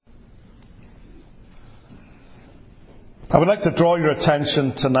I would like to draw your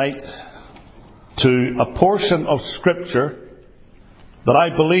attention tonight to a portion of Scripture that I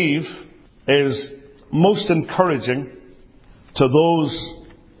believe is most encouraging to those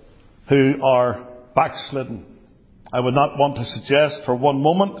who are backslidden. I would not want to suggest for one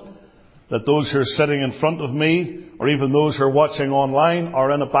moment that those who are sitting in front of me, or even those who are watching online,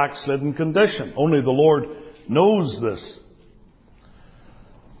 are in a backslidden condition. Only the Lord knows this.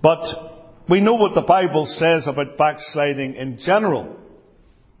 But we know what the Bible says about backsliding in general.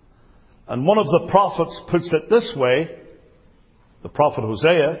 And one of the prophets puts it this way, the prophet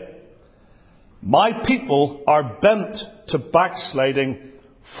Hosea: "My people are bent to backsliding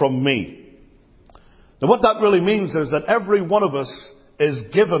from me." Now what that really means is that every one of us is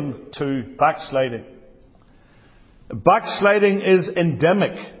given to backsliding. Backsliding is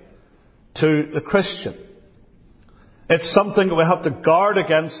endemic to the Christian. It's something that we have to guard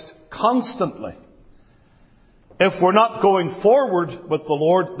against constantly. If we're not going forward with the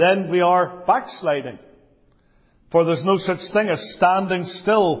Lord, then we are backsliding. For there's no such thing as standing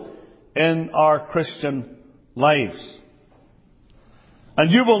still in our Christian lives.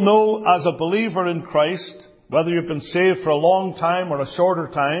 And you will know as a believer in Christ, whether you've been saved for a long time or a shorter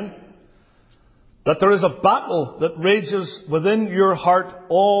time, that there is a battle that rages within your heart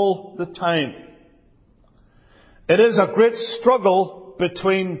all the time. It is a great struggle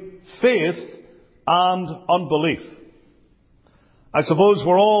between faith and unbelief. I suppose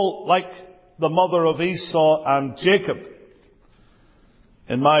we're all like the mother of Esau and Jacob.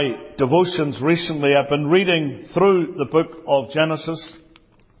 In my devotions recently, I've been reading through the book of Genesis.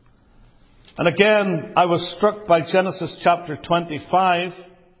 And again, I was struck by Genesis chapter 25,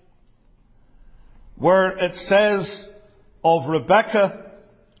 where it says of Rebekah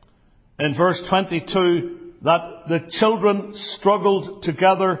in verse 22 that the children struggled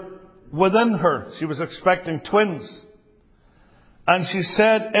together within her. She was expecting twins. And she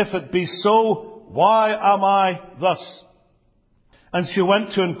said, "If it be so, why am I thus?" And she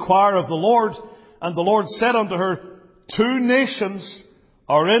went to inquire of the Lord, and the Lord said unto her, "Two nations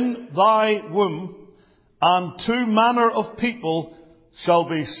are in thy womb, and two manner of people shall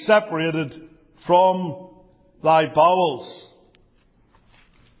be separated from thy bowels."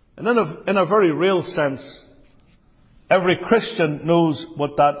 And in a very real sense, every Christian knows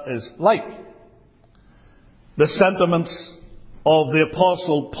what that is like. The sentiments of the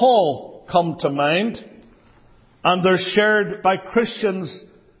Apostle Paul come to mind, and they're shared by Christians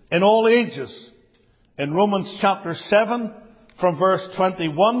in all ages. In Romans chapter 7, from verse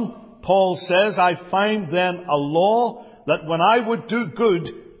 21, Paul says, "I find then a law that when I would do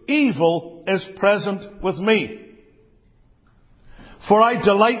good, evil is present with me. For I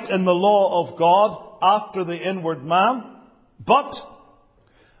delight in the law of God after the inward man, but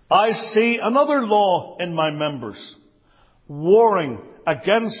I see another law in my members, warring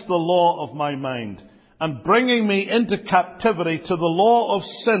against the law of my mind, and bringing me into captivity to the law of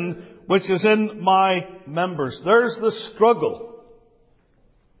sin which is in my members." There's the struggle.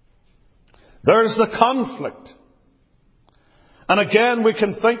 There's the conflict. And again, we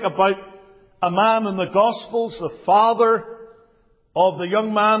can think about a man in the Gospels, the father of the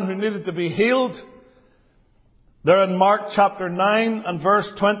young man who needed to be healed. There in Mark chapter 9 and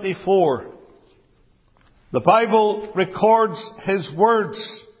verse 24. The Bible records his words.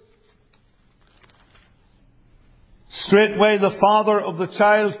 "Straightway the father of the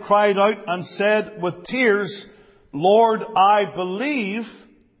child cried out and said with tears, Lord, I believe,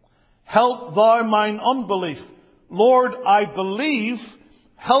 help thou mine unbelief. Lord, I believe,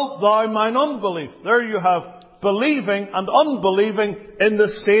 help thou mine unbelief." There you have believing and unbelieving in the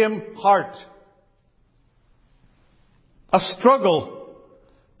same heart. A struggle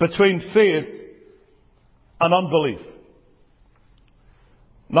between faith and unbelief.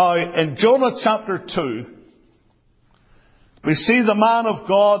 Now, in Jonah chapter 2, we see the man of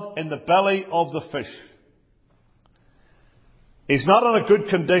God in the belly of the fish. He's not in a good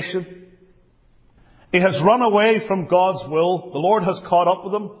condition. He has run away from God's will. The Lord has caught up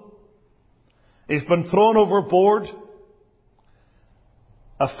with him. He's been thrown overboard.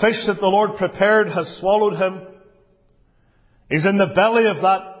 A fish that the Lord prepared has swallowed him. He's in the belly of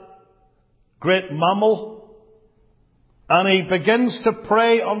that great mammal. And he begins to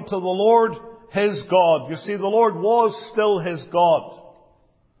pray unto the Lord his God. You see, the Lord was still his God.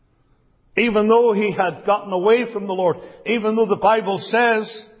 Even though he had gotten away from the Lord. Even though the Bible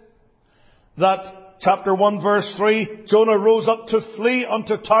says that, chapter 1 verse 3, Jonah rose up to flee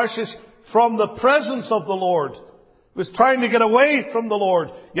unto Tarshish from the presence of the Lord. He was trying to get away from the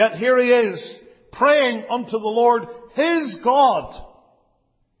Lord. Yet here he is, praying unto the Lord, his God.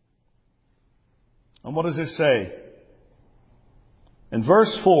 And what does he say? In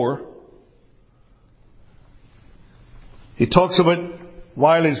verse 4, he talks about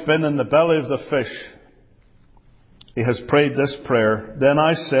while he's been in the belly of the fish, he has prayed this prayer. Then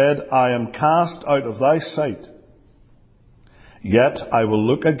I said, I am cast out of thy sight. Yet I will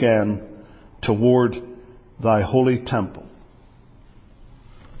look again toward thy holy temple.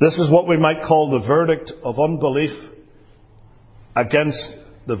 This is what we might call the verdict of unbelief against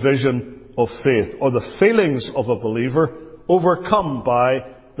the vision of faith, or the feelings of a believer overcome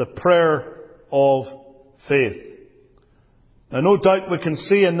by the prayer of faith. Now, no doubt we can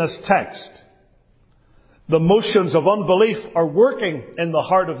see in this text the motions of unbelief are working in the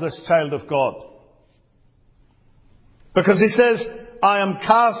heart of this child of God. Because he says, I am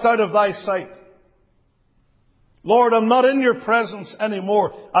cast out of thy sight. Lord, I'm not in your presence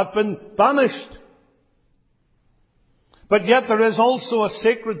anymore. I've been banished. But yet there is also a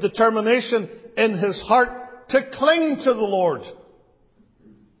sacred determination in his heart to cling to the Lord.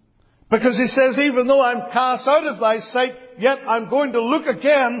 Because he says, even though I'm cast out of thy sight, yet I'm going to look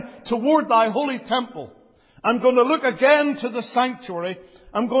again toward thy holy temple. I'm going to look again to the sanctuary.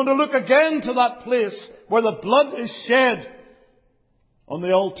 I'm going to look again to that place where the blood is shed on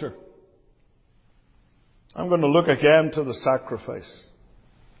the altar. I'm going to look again to the sacrifice.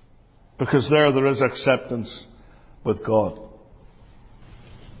 Because there is acceptance with God.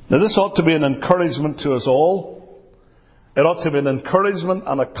 Now this ought to be an encouragement to us all. It ought to be an encouragement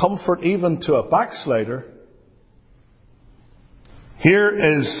and a comfort even to a backslider.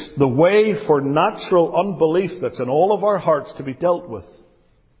 Here is the way for natural unbelief that's in all of our hearts to be dealt with.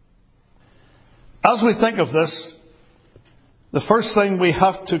 As we think of this, the first thing we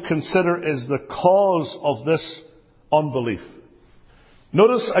have to consider is the cause of this unbelief.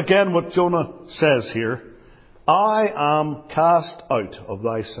 Notice again what Jonah says here. I am cast out of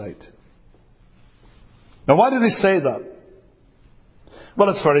thy sight. Now why did he say that? Well,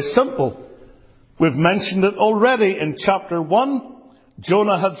 it's very simple. We've mentioned it already in chapter 1.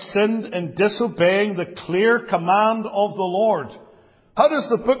 Jonah had sinned in disobeying the clear command of the Lord. How does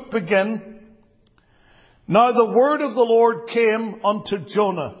the book begin? Now the word of the Lord came unto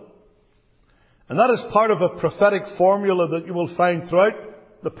Jonah. And that is part of a prophetic formula that you will find throughout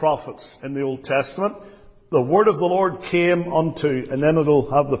the prophets in the Old Testament. The word of the Lord came unto, and then it'll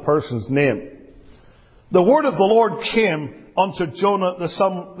have the person's name. The word of the Lord came unto Jonah, the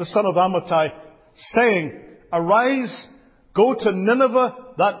son of Amittai, saying, Arise, go to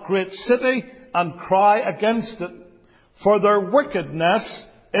Nineveh, that great city, and cry against it, for their wickedness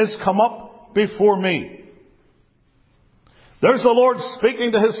is come up before me. There's the Lord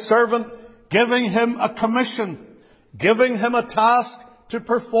speaking to his servant, giving him a commission, giving him a task to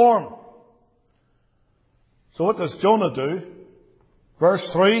perform. So what does Jonah do? Verse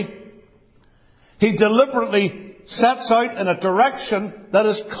 3. He deliberately sets out in a direction that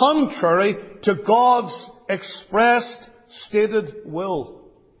is contrary to God's expressed, stated will.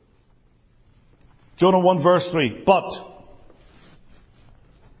 Jonah 1 verse 3. But.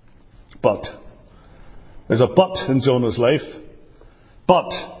 There's a but in Jonah's life. But.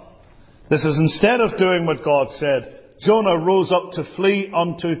 This is instead of doing what God said, Jonah rose up to flee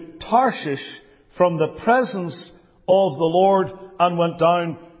unto Tarshish from the presence of the Lord and went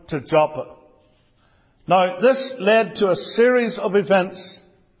down to Joppa. Now, this led to a series of events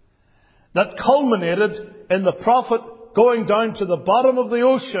that culminated in the prophet going down to the bottom of the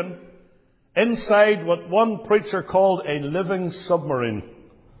ocean inside what one preacher called a living submarine.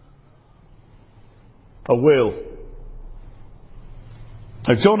 A whale.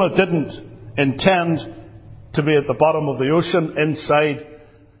 Now, Jonah didn't intend to be at the bottom of the ocean inside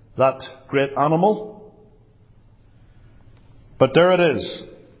that great animal. But there it is.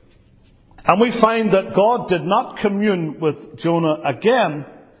 And we find that God did not commune with Jonah again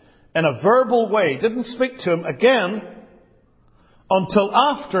in a verbal way, didn't speak to him again until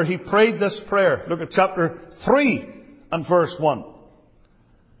after he prayed this prayer. Look at chapter 3 and verse 1.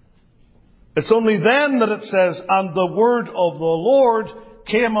 It's only then that it says, And the word of the Lord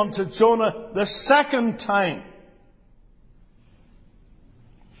came unto Jonah the second time.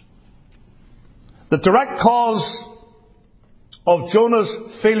 The direct cause of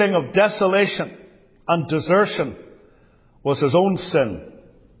Jonah's feeling of desolation and desertion was his own sin.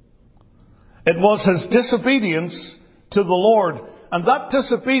 It was his disobedience to the Lord. And that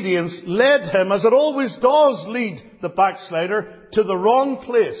disobedience led him, as it always does lead the backslider, to the wrong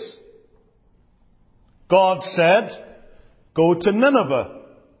place. God said, Go to Nineveh.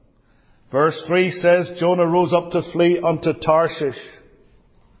 Verse 3 says, Jonah rose up to flee unto Tarshish.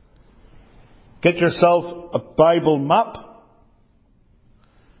 Get yourself a Bible map,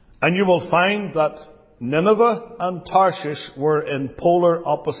 and you will find that Nineveh and Tarshish were in polar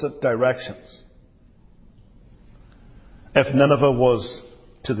opposite directions. If Nineveh was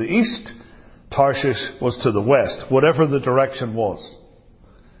to the east, Tarshish was to the west. Whatever the direction was,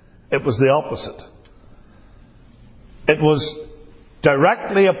 it was the opposite. It was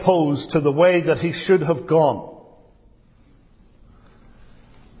directly opposed to the way that he should have gone.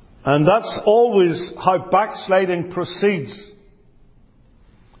 And that's always how backsliding proceeds.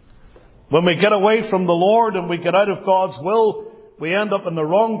 When we get away from the Lord and we get out of God's will, we end up in the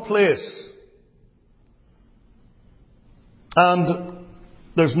wrong place. And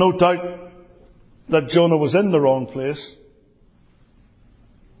there's no doubt that Jonah was in the wrong place.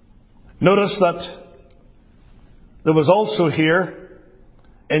 Notice that there was also here,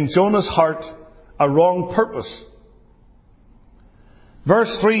 in Jonah's heart, a wrong purpose.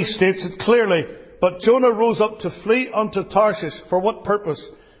 Verse 3 states it clearly, but Jonah rose up to flee unto Tarshish. For what purpose?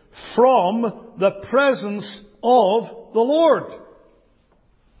 From the presence of the Lord.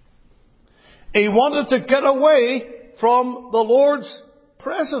 He wanted to get away from the Lord's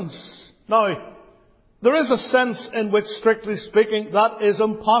presence. Now, there is a sense in which, strictly speaking, that is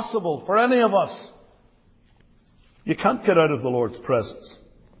impossible for any of us. You can't get out of the Lord's presence.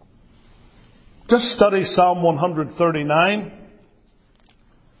 Just study Psalm 139.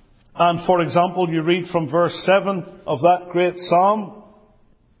 And, for example, you read from verse 7 of that great psalm.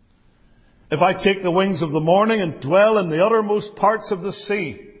 If I take the wings of the morning and dwell in the uttermost parts of the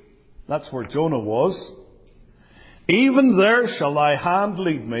sea. That's where Jonah was. Even there shall thy hand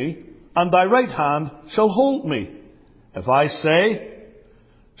lead me, and thy right hand shall hold me. If I say,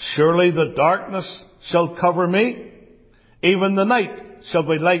 surely the darkness shall cover me, even the night shall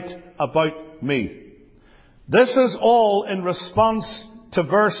be light about me. This is all in response to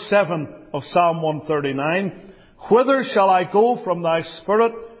verse 7 of Psalm 139. Whither shall I go from thy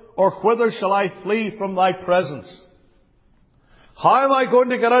spirit, or whither shall I flee from thy presence? How am I going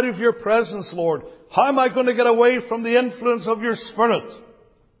to get out of your presence, Lord? How am I going to get away from the influence of your Spirit?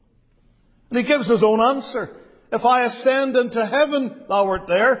 And he gives his own answer. If I ascend into heaven, thou art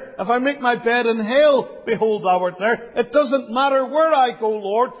there. If I make my bed in hell, behold, thou art there. It doesn't matter where I go,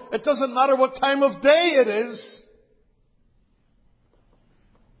 Lord. It doesn't matter what time of day it is.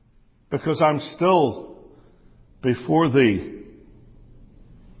 Because I'm still before thee.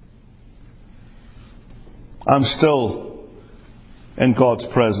 I'm still in God's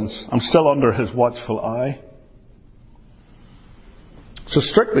presence. I'm still under his watchful eye. So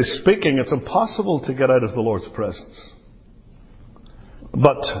strictly speaking, it's impossible to get out of the Lord's presence.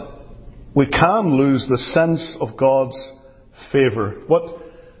 But we can lose the sense of God's favour. What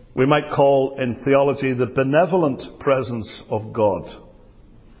we might call in theology the benevolent presence of God.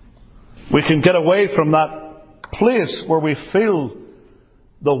 We can get away from that place where we feel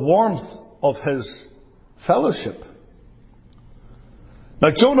the warmth of his fellowship. Now,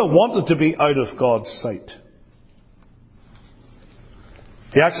 Jonah wanted to be out of God's sight.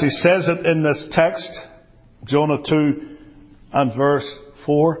 He actually says it in this text, Jonah 2 and verse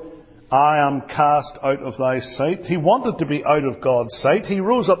 4, I am cast out of thy sight. He wanted to be out of God's sight. He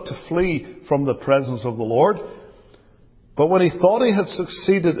rose up to flee from the presence of the Lord. But when he thought he had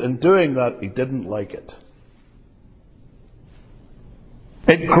succeeded in doing that, he didn't like it.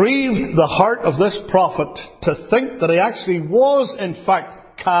 It grieved the heart of this prophet to think that he actually was, in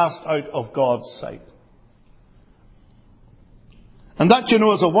fact, cast out of God's sight. And that, you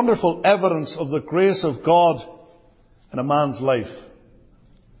know, is a wonderful evidence of the grace of God in a man's life.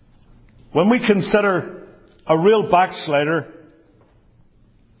 When we consider a real backslider,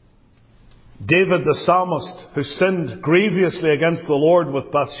 David the psalmist, who sinned grievously against the Lord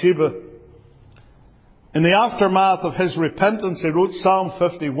with Bathsheba, in the aftermath of his repentance, he wrote Psalm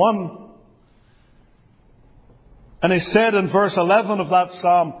 51. And he said in verse 11 of that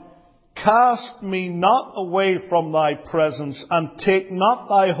psalm, cast me not away from thy presence, and take not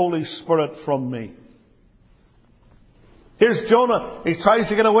thy Holy Spirit from me. Here's Jonah. He tries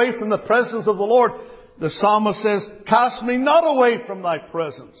to get away from the presence of the Lord. The psalmist says, cast me not away from thy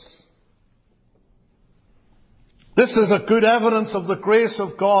presence. This is a good evidence of the grace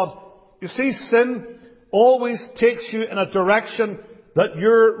of God. You see, sin always takes you in a direction that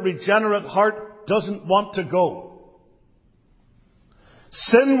your regenerate heart doesn't want to go.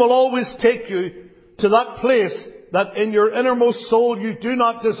 Sin will always take you to that place that in your innermost soul you do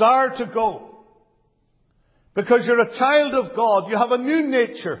not desire to go. Because you're a child of God. You have a new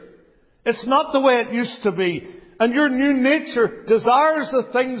nature. It's not the way it used to be. And your new nature desires the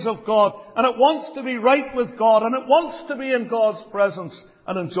things of God. And it wants to be right with God. And it wants to be in God's presence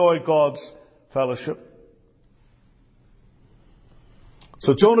and enjoy God's fellowship.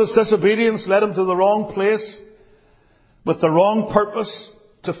 So Jonah's disobedience led him to the wrong place with the wrong purpose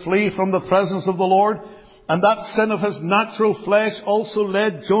to flee from the presence of the Lord. And that sin of his natural flesh also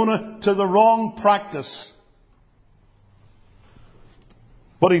led Jonah to the wrong practice.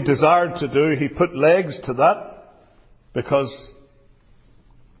 What he desired to do, he put legs to that, because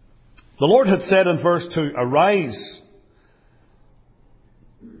the Lord had said in verse 2, arise.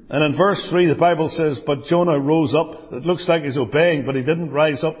 And in verse 3 the Bible says, but Jonah rose up. It looks like he's obeying, but he didn't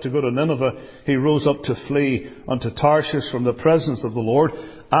rise up to go to Nineveh. He rose up to flee unto Tarshish from the presence of the Lord.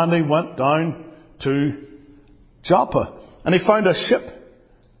 And he went down to Joppa. And he found a ship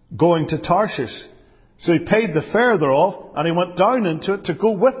going to Tarshish. So he paid the fare thereof, and he went down into it to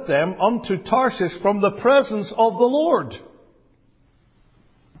go with them unto Tarshish from the presence of the Lord.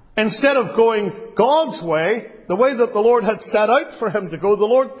 Instead of going God's way, the way that the Lord had set out for him to go, the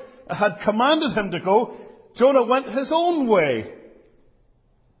Lord had commanded him to go, Jonah went his own way.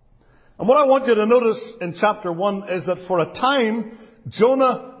 And what I want you to notice in chapter 1 is that for a time,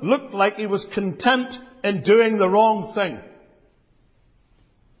 Jonah looked like he was content in doing the wrong thing.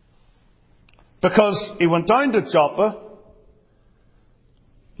 Because he went down to Joppa.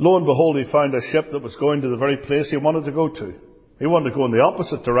 Lo and behold, he found a ship that was going to the very place he wanted to go to. He wanted to go in the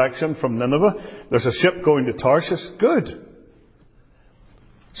opposite direction from Nineveh. There's a ship going to Tarshish. Good.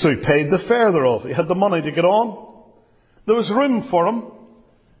 So he paid the fare thereof. He had the money to get on. There was room for him,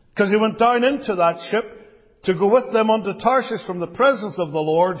 because he went down into that ship to go with them unto Tarshish from the presence of the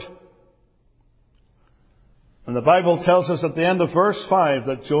Lord. And the Bible tells us at the end of verse 5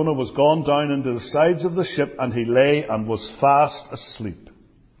 that Jonah was gone down into the sides of the ship, and he lay and was fast asleep.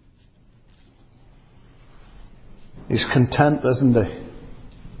 He's content, isn't he?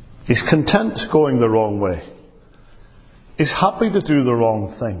 He's content going the wrong way. He's happy to do the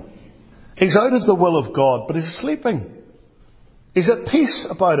wrong thing. He's out of the will of God, but he's sleeping. He's at peace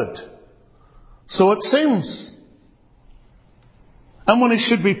about it. So it seems. And when he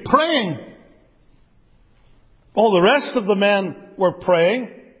should be praying, all the rest of the men were praying.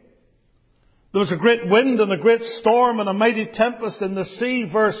 There was a great wind and a great storm and a mighty tempest in the sea,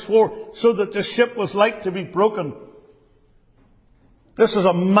 verse 4, so that the ship was like to be broken. This was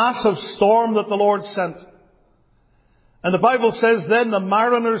a massive storm that the Lord sent. And the Bible says then the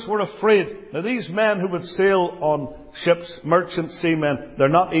mariners were afraid. Now these men who would sail on ships, merchant seamen, they're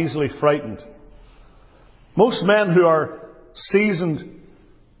not easily frightened. Most men who are seasoned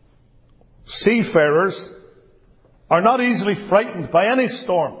seafarers are not easily frightened by any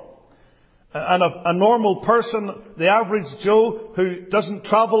storm. And a normal person, the average Joe who doesn't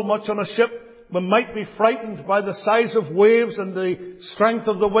travel much on a ship, might be frightened by the size of waves and the strength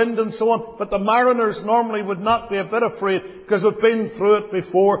of the wind and so on. But the mariners normally would not be a bit afraid, because they've been through it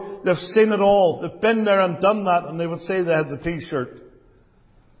before. They've seen it all. They've been there and done that, and they would say they had the t-shirt.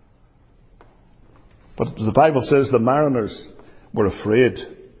 But the Bible says the mariners were afraid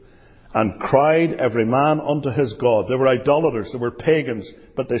and cried every man unto his God. They were idolaters. They were pagans.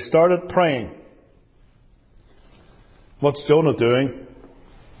 But they started praying. What's Jonah doing?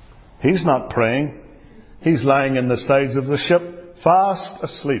 He's not praying. He's lying in the sides of the ship, fast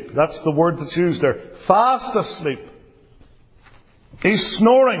asleep. That's the word that's used there. Fast asleep. He's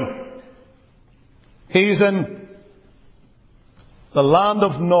snoring. He's in the land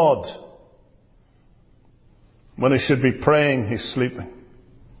of Nod. When he should be praying, he's sleeping.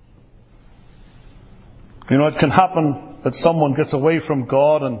 You know, it can happen that someone gets away from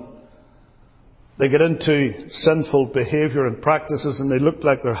God and they get into sinful behaviour and practices, and they look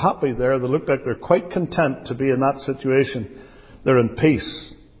like they're happy there. They look like they're quite content to be in that situation. They're in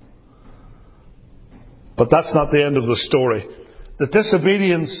peace. But that's not the end of the story. The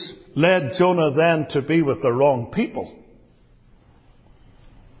disobedience led Jonah then to be with the wrong people.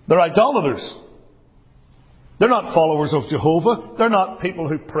 They're idolaters. They're not followers of Jehovah. They're not people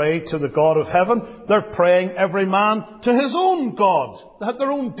who pray to the God of heaven. They're praying every man to his own God. They have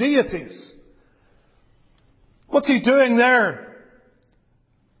their own deities. What's he doing there?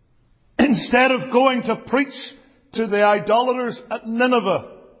 Instead of going to preach to the idolaters at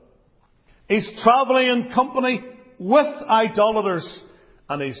Nineveh, he's travelling in company with idolaters,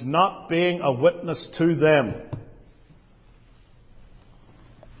 and he's not being a witness to them.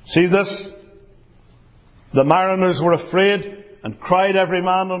 See this? The mariners were afraid and cried every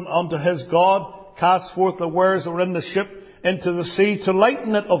man unto his God, cast forth the wares that were in the ship into the sea to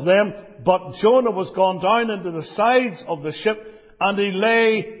lighten it of them. But Jonah was gone down into the sides of the ship, and he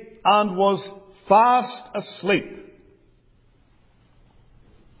lay and was fast asleep.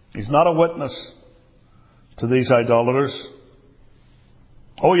 He's not a witness to these idolaters.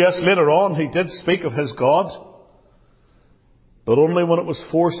 Oh yes, later on he did speak of his God. but only when it was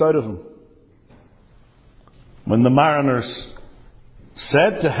forced out of him. When the mariners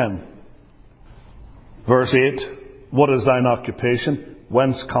said to him, verse 8, "What is thine occupation?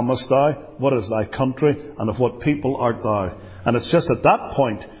 Whence comest thou? What is thy country? And of what people art thou?" And it's just at that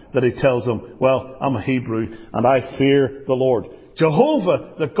point that he tells them, "Well, I'm a Hebrew, and I fear the Lord.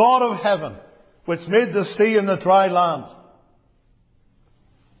 Jehovah, the God of heaven, which made the sea and the dry land."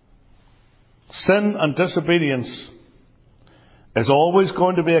 Sin and disobedience is always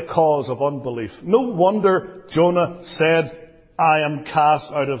going to be a cause of unbelief. No wonder Jonah said, "I am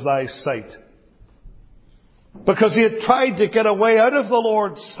cast out of thy sight." Because he had tried to get away out of the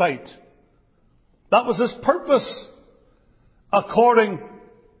Lord's sight. That was his purpose, according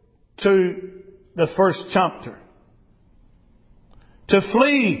to the first chapter. To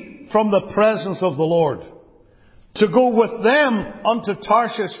flee from the presence of the Lord. To go with them unto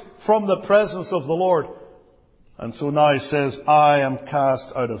Tarshish from the presence of the Lord. And so now he says, "I am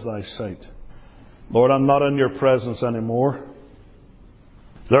cast out of thy sight." Lord, I'm not in your presence anymore.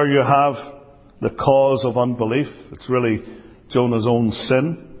 There you have the cause of unbelief. It's really Jonah's own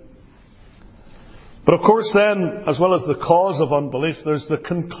sin. But of course then, as well as the cause of unbelief, there's the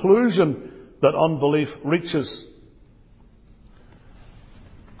conclusion that unbelief reaches.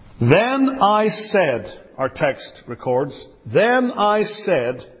 "Then I said," our text records, "then I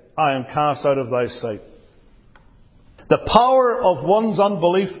said, I am cast out of thy sight." The power of one's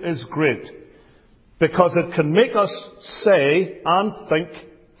unbelief is great, because it can make us say and think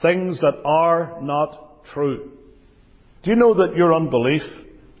things that are not true. Do you know that your unbelief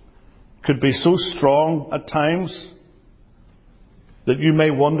could be so strong at times that you may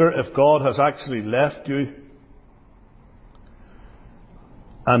wonder if God has actually left you,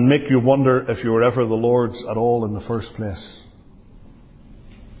 and make you wonder if you were ever the Lord's at all in the first place?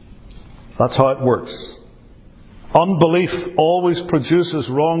 That's how it works. Unbelief always produces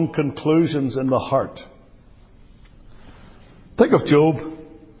wrong conclusions in the heart. Think of Job.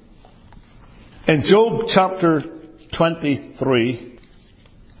 In Job chapter 23,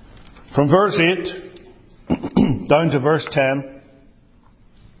 from verse 8 down to verse 10,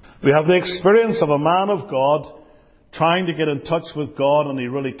 we have the experience of a man of God trying to get in touch with God, and he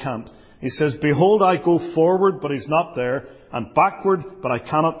really can't. He says, "Behold, I go forward, but he's not there, and backward, but I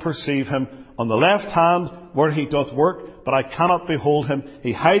cannot perceive him. On the left hand, where he doth work, but I cannot behold him.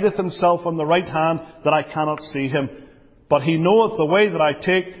 He hideth himself on the right hand, that I cannot see him. But he knoweth the way that I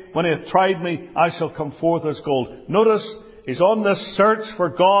take. When he hath tried me, I shall come forth as gold." Notice, he's on this search for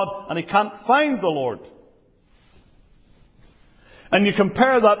God, and he can't find the Lord. And you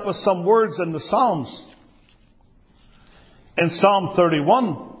compare that with some words in the Psalms. In Psalm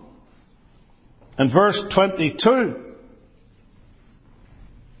 31, in verse 22,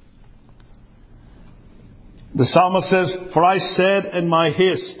 the psalmist says, "For I said in my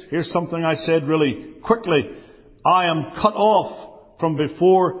haste," here's something I said really quickly, "I am cut off from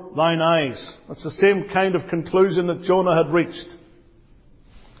before thine eyes." That's the same kind of conclusion that Jonah had reached.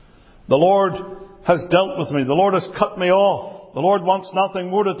 The Lord has dealt with me. The Lord has cut me off. The Lord wants nothing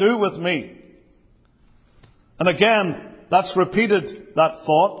more to do with me. And again, that's repeated, that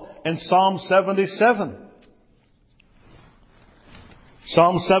thought, in Psalm 77.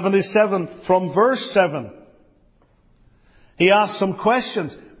 Psalm 77 from verse 7. He asks some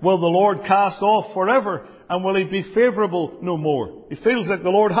questions. Will the Lord cast off forever? And will he be favourable no more? He feels like the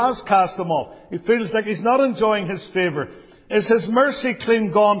Lord has cast him off. He feels like he's not enjoying his favour. Is his mercy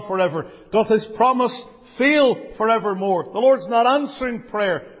clean gone forever? Doth his promise fail forevermore? The Lord's not answering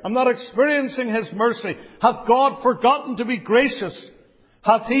prayer. I'm not experiencing his mercy. Hath God forgotten to be gracious?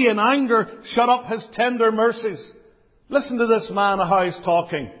 Hath he in anger shut up his tender mercies? Listen to this man, how he's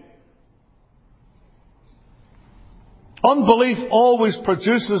talking. Unbelief always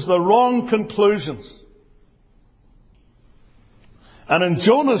produces the wrong conclusions. And in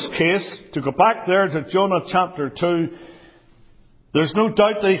Jonah's case, to go back there to Jonah chapter 2, there's no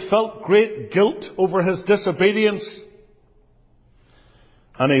doubt that he felt great guilt over his disobedience.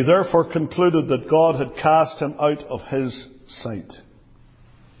 And he therefore concluded that God had cast him out of his sight.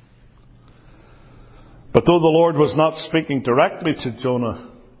 But though the Lord was not speaking directly to Jonah,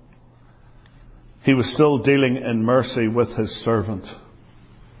 he was still dealing in mercy with his servant.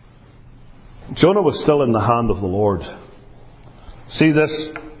 Jonah was still in the hand of the Lord. See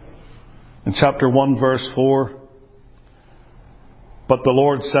this in chapter 1 verse 4. "But the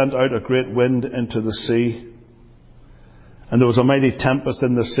Lord sent out a great wind into the sea, and there was a mighty tempest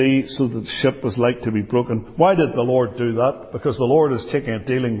in the sea, so that the ship was like to be broken." Why did the Lord do that? Because the Lord is taking a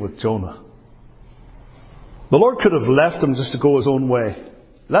dealing with Jonah. The Lord could have left him just to go his own way.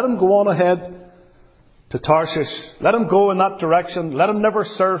 Let him go on ahead. to Tarshish. Let him go in that direction. Let him never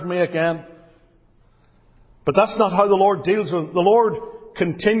serve me again. But that's not how the Lord deals with him. The Lord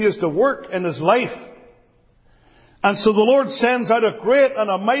continues to work in his life. And so the Lord sends out a great and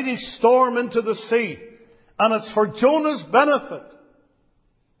a mighty storm into the sea. And it's for Jonah's benefit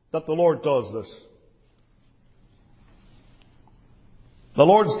that the Lord does this. The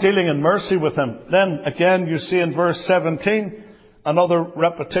Lord's dealing in mercy with him. Then again you see in verse 17 another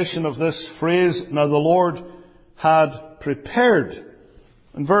repetition of this phrase. Now the Lord had prepared.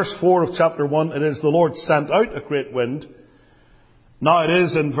 In verse 4 of chapter 1 it is the Lord sent out a great wind. Now it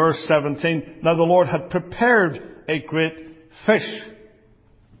is in verse 17. Now the Lord had prepared a great fish.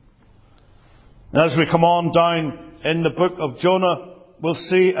 As we come on down in the book of Jonah, we'll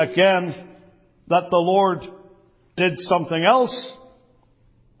see again that the Lord did something else.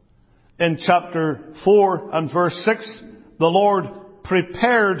 In chapter 4 and verse 6, the Lord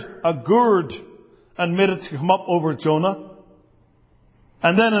prepared a gourd and made it to come up over Jonah.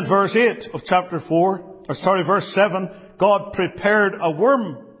 And then in verse 8 of verse 7, God prepared a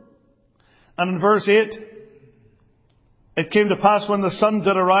worm. And in verse 8, it came to pass when the sun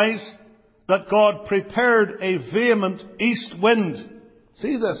did arise that God prepared a vehement east wind.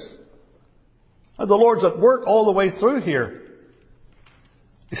 See this? The Lord's at work all the way through here.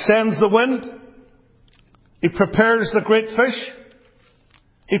 He sends the wind. He prepares the great fish.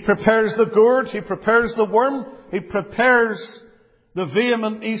 He prepares the gourd. He prepares the worm. He prepares the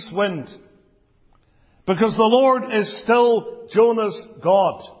vehement east wind. Because the Lord is still Jonah's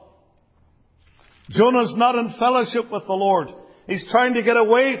God. Jonah's not in fellowship with the Lord. He's trying to get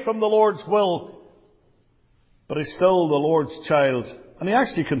away from the Lord's will. But he's still the Lord's child. And he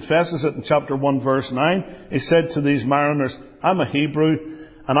actually confesses it in chapter 1 verse 9. He said to these mariners, I'm a Hebrew,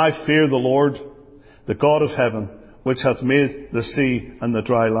 and I fear the Lord, the God of heaven, which hath made the sea and the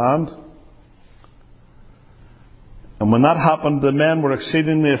dry land. And when that happened, the men were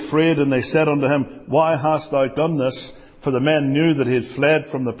exceedingly afraid, and they said unto him, Why hast thou done this? For the men knew that he had fled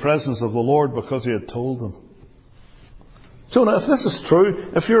from the presence of the Lord, because he had told them. Jonah, if this is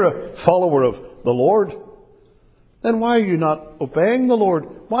true, if you're a follower of the Lord, then why are you not obeying the Lord?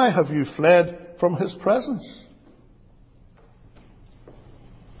 Why have you fled from his presence?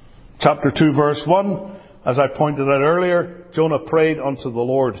 Chapter 2 verse 1, as I pointed out earlier, Jonah prayed unto the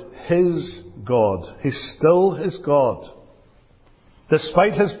Lord, his God. He's still his God.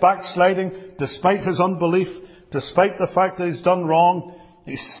 Despite his backsliding, despite his unbelief, despite the fact that he's done wrong,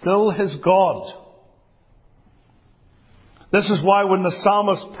 he's still his God. This is why when the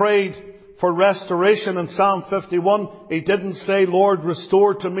psalmist prayed for restoration in Psalm 51, he didn't say, Lord,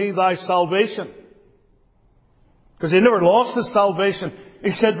 restore to me thy salvation. Because he never lost his salvation.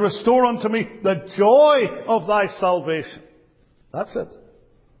 He said, restore unto me the joy of thy salvation. That's it.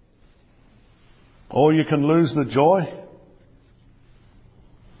 Oh, you can lose the joy.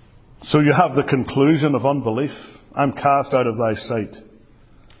 So you have the conclusion of unbelief. I'm cast out of thy sight.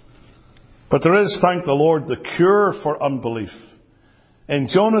 But there is, thank the Lord, the cure for unbelief. In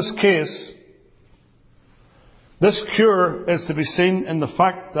Jonah's case, this cure is to be seen in the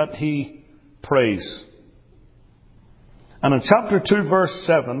fact that he prays. And in chapter 2 verse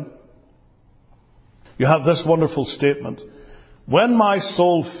 7, you have this wonderful statement. When my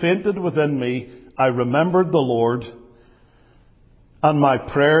soul fainted within me, I remembered the Lord, and my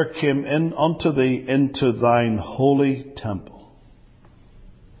prayer came in unto thee into thine holy temple.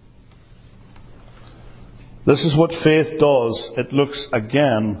 This is what faith does. It looks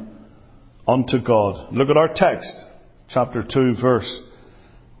again unto God. Look at our text, chapter 2 verse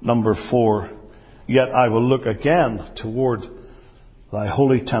number 4. Yet I will look again toward thy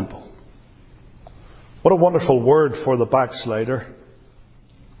holy temple. What a wonderful word for the backslider.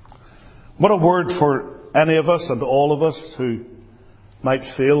 What a word for any of us and all of us who might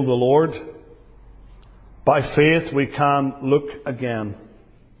fail the Lord. By faith we can look again.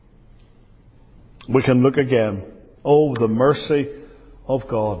 We can look again. Oh, the mercy of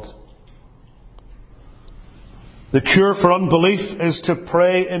God. The cure for unbelief is to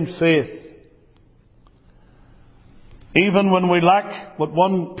pray in faith. Even when we lack what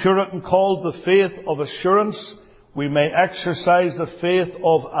one Puritan called the faith of assurance, we may exercise the faith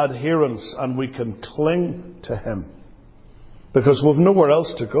of adherence, and we can cling to him. Because we've nowhere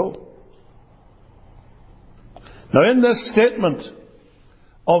else to go. Now in this statement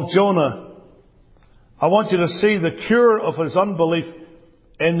of Jonah, I want you to see the cure of his unbelief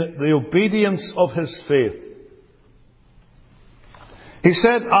in the obedience of his faith. He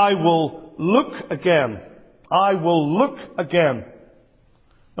said, I will look again. I will look again.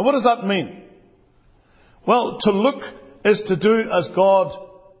 Now what does that mean? Well, to look is to do as God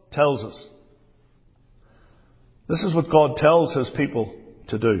tells us. This is what God tells His people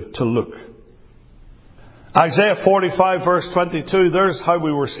to do, to look. Isaiah 45 verse 22, there's how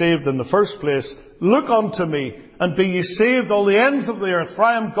we were saved in the first place. Look unto me, and be ye saved, all the ends of the earth, for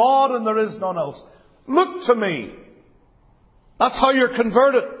I am God and there is none else. Look to me. That's how you're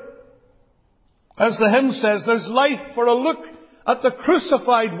converted. As the hymn says, there's life for a look at the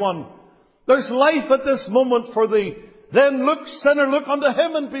crucified one. There's life at this moment for thee. Then look, sinner, look unto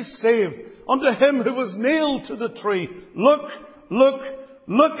Him and be saved. Unto Him who was nailed to the tree. Look, look,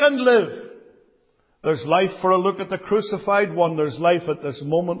 look and live. There's life for a look at the crucified one. There's life at this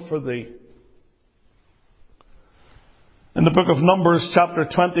moment for thee. In the book of Numbers, chapter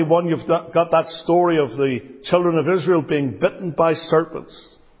 21, you've got that story of the children of Israel being bitten by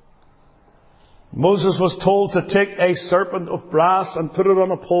serpents. Moses was told to take a serpent of brass and put it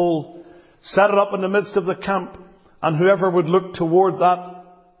on a pole, set it up in the midst of the camp, and whoever would look toward that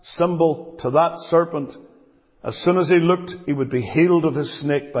symbol, to that serpent, as soon as he looked, he would be healed of his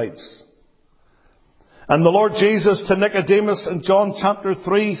snake bites. And the Lord Jesus to Nicodemus in John chapter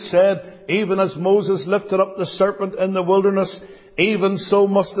 3 said, even as Moses lifted up the serpent in the wilderness, even so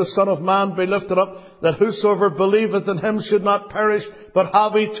must the Son of Man be lifted up, that whosoever believeth in Him should not perish, but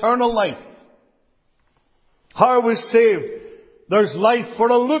have eternal life. How are we saved? There's life for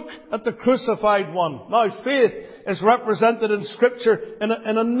a look at the crucified one. Now, faith is represented in Scripture in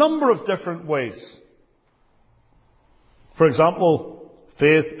a number of different ways. For example,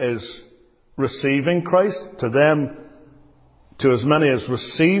 faith is receiving Christ, to as many as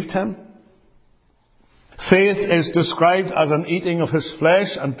received Him. Faith is described as an eating of His flesh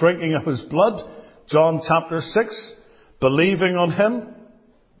and drinking of His blood. John chapter 6, believing on Him,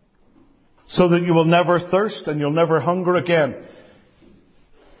 so that you will never thirst and you'll never hunger again.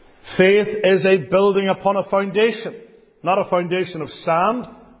 Faith is a building upon a foundation, not a foundation of sand,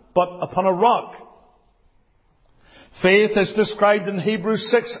 but upon a rock. Faith is described in Hebrews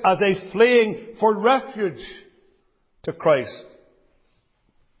 6 as a fleeing for refuge to Christ.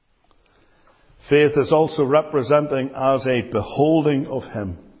 Faith is also representing as a beholding of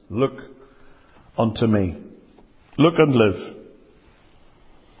Him. Look unto me. Look and live.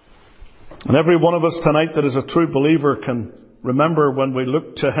 And every one of us tonight that is a true believer can remember when we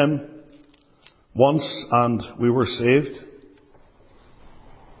looked to Him once and we were saved.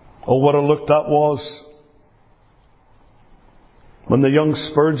 Oh, what a look that was. When the young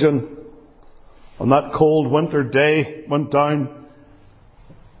Spurgeon, on that cold winter day, went down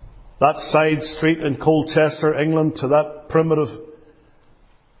that side street in Colchester, England, to that primitive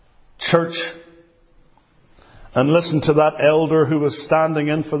church, and listened to that elder who was standing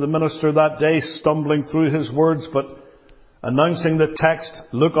in for the minister that day, stumbling through his words, but announcing the text,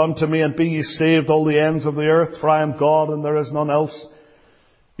 look unto me and be ye saved, all the ends of the earth, for I am God and there is none else.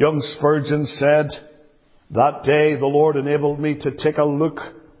 Young Spurgeon said, that day the Lord enabled me to take a look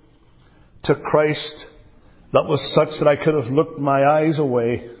to Christ that was such that I could have looked my eyes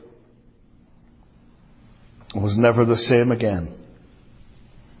away. It was never the same again.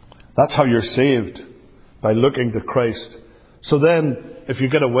 That's how you're saved, by looking to Christ. So then, if you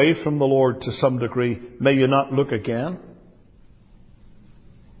get away from the Lord to some degree, may you not look again?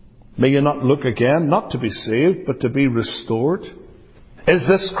 May you not look again, not to be saved, but to be restored? Is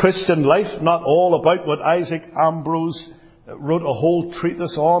this Christian life not all about what Isaac Ambrose wrote a whole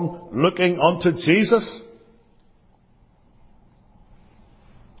treatise on, looking unto Jesus?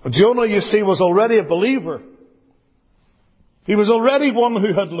 Jonah, you see, was already a believer. He was already one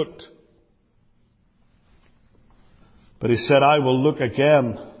who had looked. But he said, I will look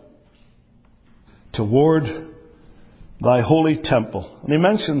again toward thy holy temple. And he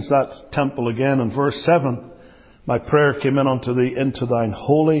mentions that temple again in verse 7. My prayer came in unto thee into thine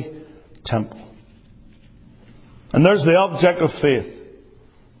holy temple. And there's the object of faith.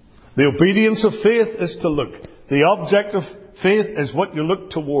 The obedience of faith is to look. The object of faith is what you look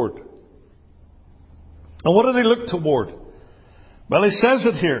toward. And what did he look toward? Well, he says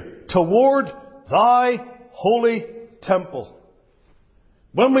it here. Toward thy holy temple.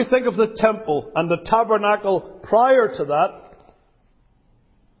 When we think of the temple and the tabernacle prior to that,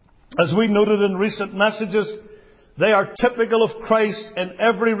 as we noted in recent messages, they are typical of Christ in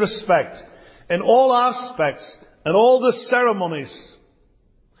every respect, in all aspects, in all the ceremonies,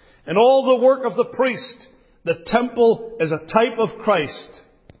 in all the work of the priest. The temple is a type of Christ.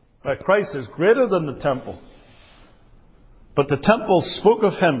 Now, Christ is greater than the temple, but the temple spoke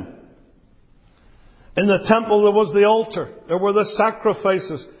of Him. In the temple there was the altar, there were the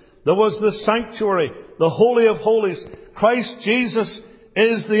sacrifices, there was the sanctuary, the Holy of Holies. Christ Jesus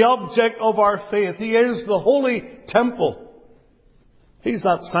is the object of our faith. He is the holy temple. He's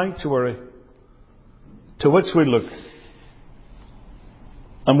that sanctuary to which we look.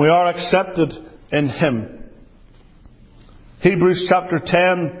 And we are accepted in Him. Hebrews chapter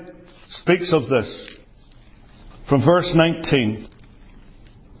 10 speaks of this. From verse 19.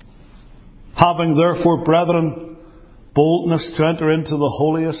 Having therefore, brethren, boldness to enter into the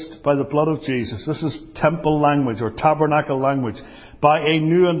holiest by the blood of Jesus. This is temple language or tabernacle language. By a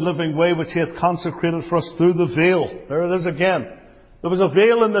new and living way which He hath consecrated for us through the veil. There it is again. There was a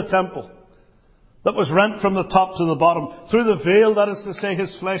veil in the temple that was rent from the top to the bottom. Through the veil, that is to say,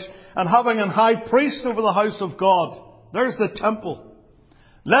 His flesh. And having an high priest over the house of God. There's the temple.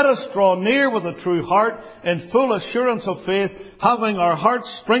 Let us draw near with a true heart in full assurance of faith, having our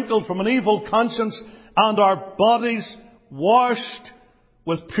hearts sprinkled from an evil conscience and our bodies washed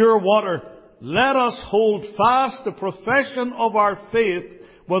with pure water. Let us hold fast the profession of our faith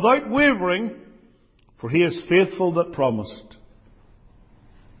without wavering, for He is faithful that promised.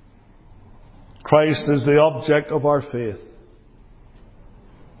 Christ is the object of our faith.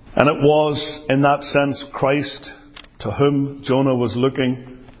 And it was, in that sense, Christ to whom Jonah was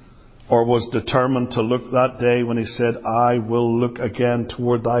looking, or was determined to look that day when he said, I will look again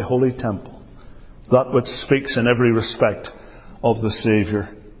toward thy holy temple. That which speaks in every respect of the Saviour.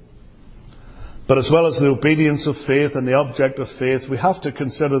 But as well as the obedience of faith and the object of faith, we have to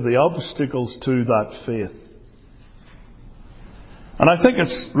consider the obstacles to that faith. And I think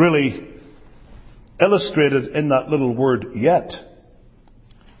it's really illustrated in that little word, yet.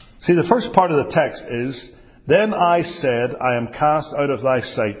 See, the first part of the text is, then I said, I am cast out of thy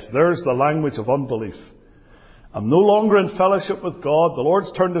sight. There's the language of unbelief. I'm no longer in fellowship with God. The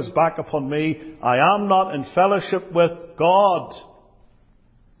Lord's turned His back upon me. I am not in fellowship with God.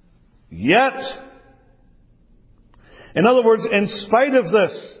 Yet, in other words, in spite of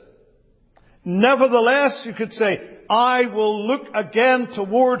this, nevertheless, you could say, I will look again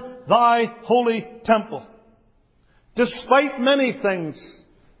toward thy holy temple. Despite many things,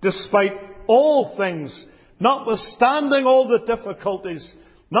 despite all things, notwithstanding all the difficulties,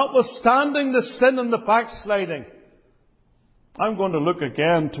 notwithstanding the sin and the backsliding, I'm going to look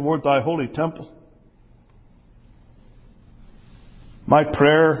again toward thy holy temple. My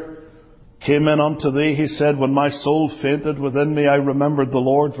prayer came in unto thee, he said, when my soul fainted within me, I remembered the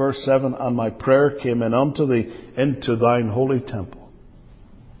Lord. Verse 7, and my prayer came in unto thee into thine holy temple.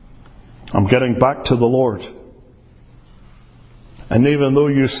 I'm getting back to the Lord. And even though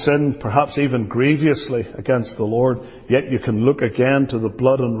you sin, perhaps even grievously against the Lord, yet you can look again to the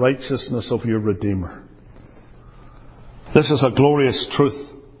blood and righteousness of your Redeemer. This is a glorious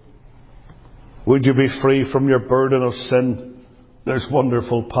truth. Would you be free from your burden of sin? There's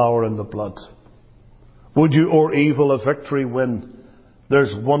wonderful power in the blood. Would you o'er evil a victory win?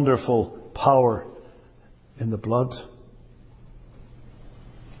 There's wonderful power in the blood.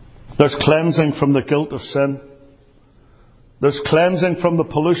 There's cleansing from the guilt of sin. There's cleansing from the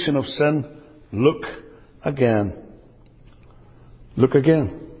pollution of sin. Look again. Look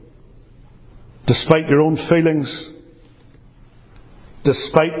again. Despite your own feelings,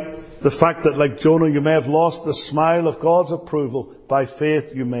 despite the fact that, like Jonah, you may have lost the smile of God's approval, by faith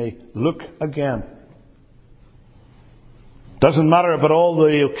you may look again. Doesn't matter about all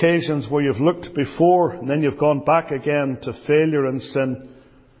the occasions where you've looked before and then you've gone back again to failure and sin.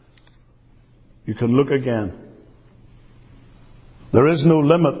 You can look again. There is no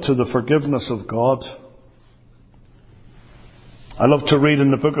limit to the forgiveness of God. I love to read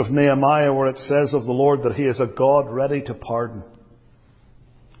in the book of Nehemiah where it says of the Lord that He is a God ready to pardon.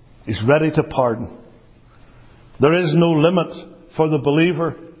 He's ready to pardon. There is no limit for the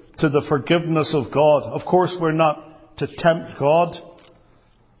believer to the forgiveness of God. Of course, we're not to tempt God.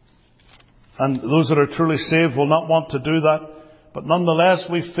 And those that are truly saved will not want to do that. But nonetheless,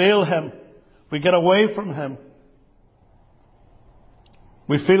 we fail Him. We get away from Him.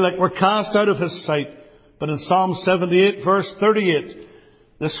 We feel like we're cast out of His sight. But in Psalm 78 verse 38,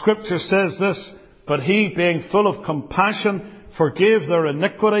 the Scripture says this, but He, being full of compassion, forgave their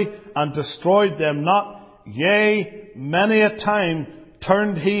iniquity and destroyed them not. Yea, many a time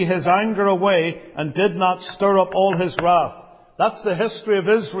turned He His anger away and did not stir up all His wrath. That's the history of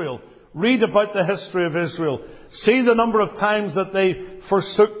Israel. Read about the history of Israel. See the number of times that they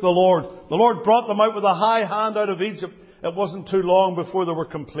forsook the Lord. The Lord brought them out with a high hand out of Egypt. It wasn't too long before they were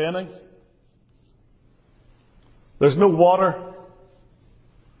complaining. There's no water.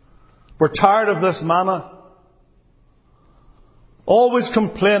 We're tired of this manna. Always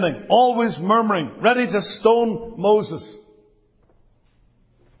complaining, always murmuring, ready to stone Moses.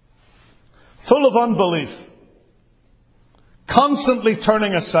 Full of unbelief. Constantly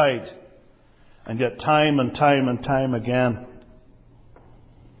turning aside. And yet time and time and time again,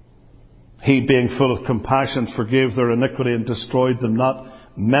 He, being full of compassion, forgave their iniquity and destroyed them not.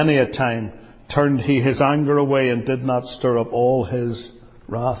 Many a time turned he his anger away and did not stir up all his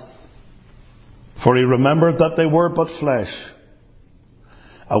wrath. For he remembered that they were but flesh,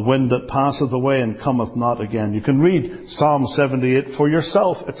 a wind that passeth away and cometh not again. You can read Psalm 78 for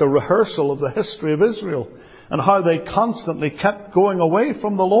yourself. It's a rehearsal of the history of Israel and how they constantly kept going away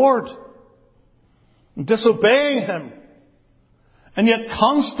from the Lord and disobeying Him. And yet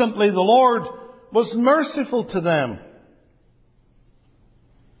constantly the Lord was merciful to them.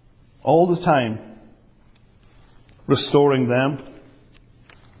 All the time, restoring them.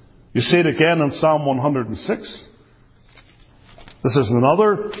 You see it again in Psalm 106. This is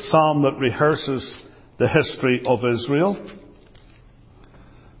another psalm that rehearses the history of Israel.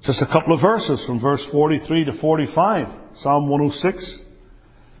 Just a couple of verses from verse 43 to 45. Psalm 106,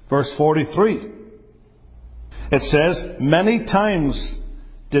 verse 43. It says, Many times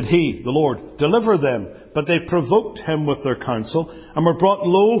did He, the Lord, deliver them, but they provoked Him with their counsel, and were brought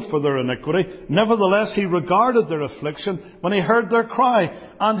low for their iniquity. Nevertheless He regarded their affliction when He heard their cry,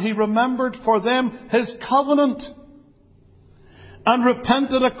 and He remembered for them His covenant, and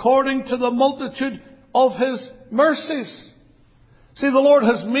repented according to the multitude of His mercies. See, the Lord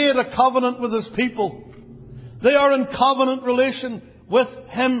has made a covenant with His people. They are in covenant relation with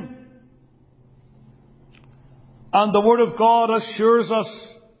Him. And the Word of God assures us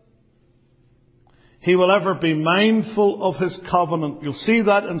He will ever be mindful of His covenant. You'll see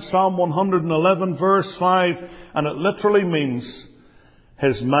that in Psalm 111 verse 5. And it literally means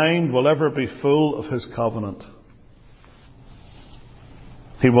His mind will ever be full of His covenant.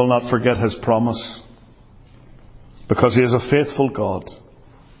 He will not forget His promise, because He is a faithful God.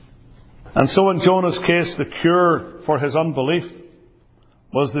 And so in Jonah's case, the cure for his unbelief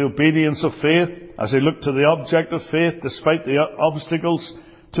was the obedience of faith as he looked to the object of faith despite the obstacles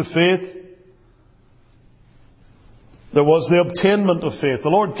to faith. There was the obtainment of faith. The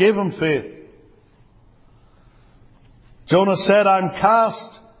Lord gave him faith. Jonah said, I'm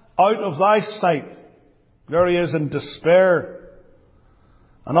cast out of thy sight. There he is in despair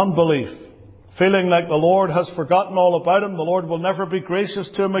and unbelief, feeling like the Lord has forgotten all about him. The Lord will never be gracious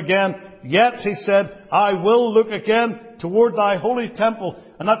to him again. Yet, he said, I will look again toward thy holy temple.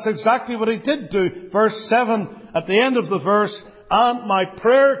 And that's exactly what he did do. Verse 7, at the end of the verse, and my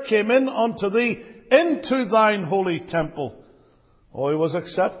prayer came in unto thee into thine holy temple. Oh, he was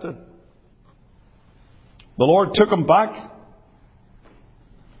accepted. The Lord took him back.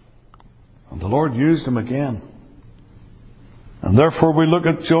 And the Lord used him again. And therefore we look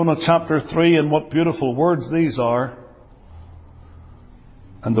at Jonah chapter 3, and what beautiful words these are.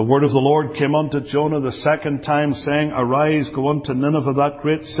 And the word of the Lord came unto Jonah the second time, saying, Arise, go unto Nineveh, that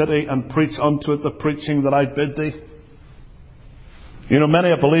great city, and preach unto it the preaching that I bid thee. You know,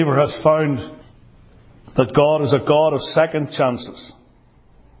 many a believer has found that God is a God of second chances.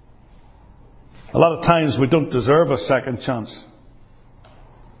 A lot of times we don't deserve a second chance.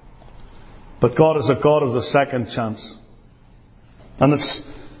 But God is a God of the second chance. And it's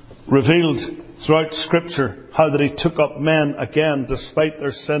revealed throughout Scripture how that He took up men again despite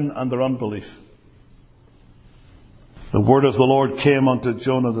their sin and their unbelief. The word of the Lord came unto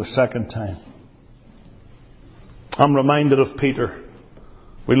Jonah the second time. I'm reminded of Peter.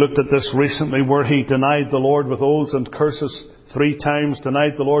 We looked at this recently, where he denied the Lord with oaths and curses 3 times,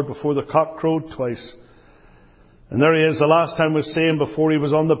 denied the Lord before the cock crowed twice. And there he is, the last time we see him before he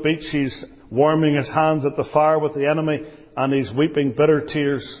was on the beach. He's warming his hands at the fire with the enemy, and he's weeping bitter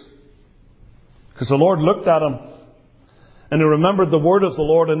tears. Because the Lord looked at him, and he remembered the word of the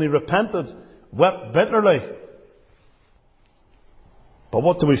Lord, and he repented, wept bitterly. But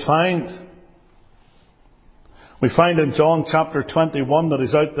what do we find? We find in John chapter 21 that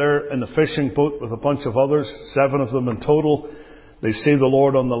he's out there in a fishing boat with a bunch of others, 7 of them in total. They see the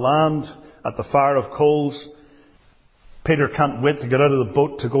Lord on the land at the fire of coals. Peter can't wait to get out of the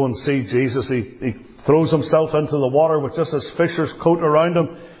boat to go and see Jesus. He throws himself into the water with just his fisher's coat around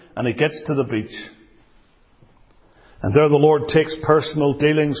him, and he gets to the beach. And there the Lord takes personal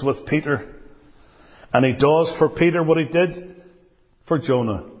dealings with Peter. And He does for Peter what He did for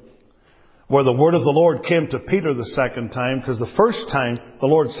Jonah. Where the word of the Lord came to Peter the second time, because the first time the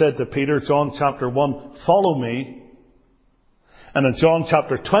Lord said to Peter, John chapter 1, follow me. And in John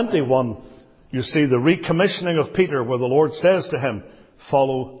chapter 21, you see the recommissioning of Peter, where the Lord says to him,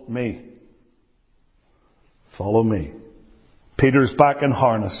 follow me. Follow me. Peter's back in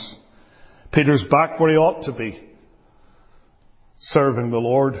harness. Peter's back where he ought to be, serving the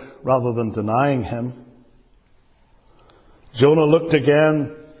Lord rather than denying Him. Jonah looked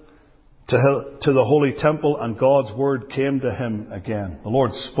again to the holy temple, and God's word came to him again. The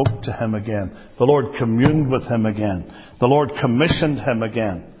Lord spoke to him again. The Lord communed with him again. The Lord commissioned him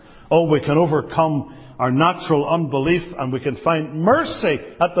again. Oh, we can overcome our natural unbelief, and we can find mercy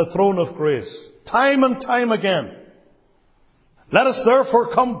at the throne of grace, time and time again. Let us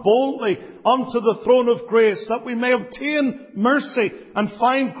therefore come boldly unto the throne of grace, that we may obtain mercy and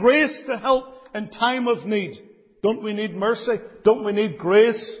find grace to help in time of need. Don't we need mercy? Don't we need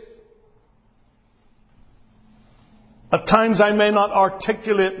grace? At times I may not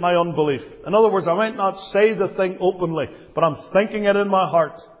articulate my unbelief. In other words, I might not say the thing openly, but I'm thinking it in my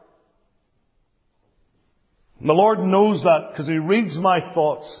heart. And the Lord knows that because He reads my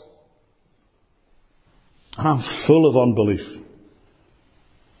thoughts. And I'm full of unbelief.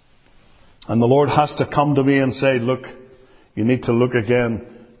 And the Lord has to come to me and say, look, you need to look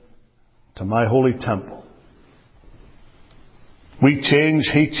again to my holy temple. We change,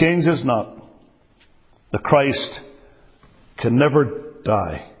 He changes not. The Christ can never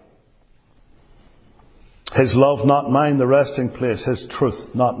die. His love, not mine, the resting place. His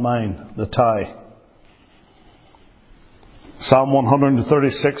truth, not mine, the tie. Psalm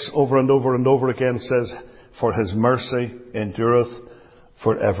 136 over and over and over again says, for His mercy endureth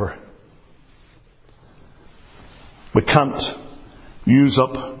forever. We can't use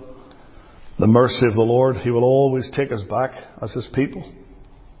up the mercy of the Lord. He will always take us back as His people.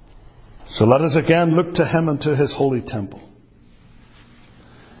 So let us again look to Him and to His holy temple.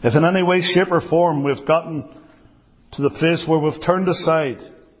 If in any way, shape or form we've gotten to the place where we've turned aside,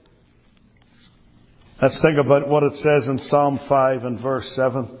 let's think about what it says in Psalm 5 and verse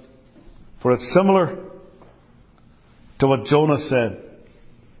 7. For it's similar to what Jonah said.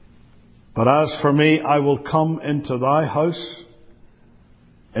 But as for me, I will come into thy house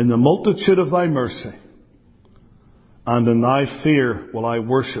in the multitude of thy mercy, and in thy fear will I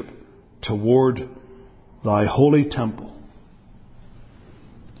worship toward thy holy temple.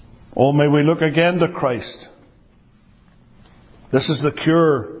 Oh, may we look again to Christ. This is the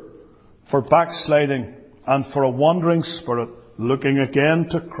cure for backsliding and for a wandering spirit, looking again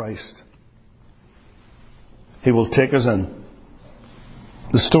to Christ. He will take us in.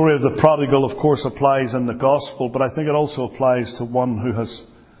 The story of the prodigal, of course, applies in the gospel, but I think it also applies to one who has,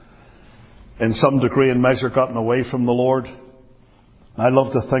 in some degree and measure, gotten away from the Lord. I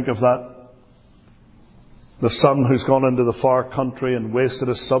love to think of that. The son who's gone into the far country and wasted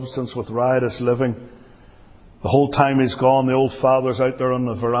his substance with riotous living. The whole time he's gone, the old father's out there on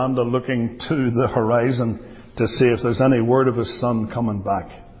the veranda looking to the horizon to see if there's any word of his son coming back.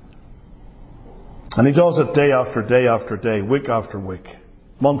 And he does it day after day after day, week after week,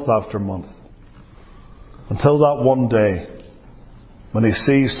 month after month. Until that one day, when he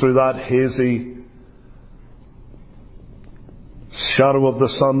sees through that hazy shadow of the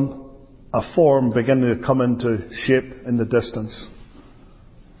sun, a form beginning to come into shape in the distance.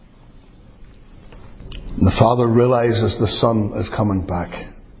 And the father realizes the son is coming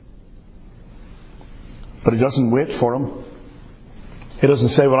back. But he doesn't wait for him. He doesn't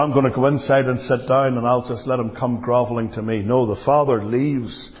say, well, I'm going to go inside and sit down and I'll just let him come grovelling to me. No, the father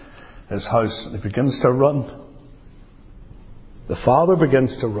leaves his house and he begins to run. The father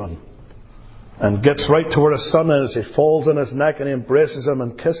begins to run and gets right to where his son is. He falls on his neck and he embraces him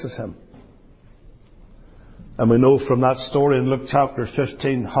and kisses him. And we know from that story in Luke chapter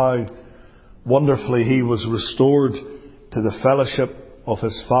 15 how wonderfully he was restored to the fellowship of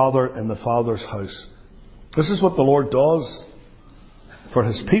his Father in the Father's house. This is what the Lord does for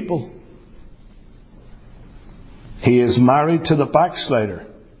His people. He is married to the backslider.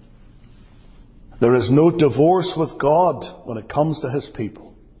 There is no divorce with God when it comes to His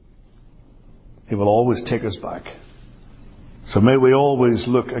people. He will always take us back. So may we always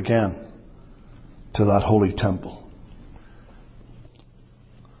look again to that holy temple.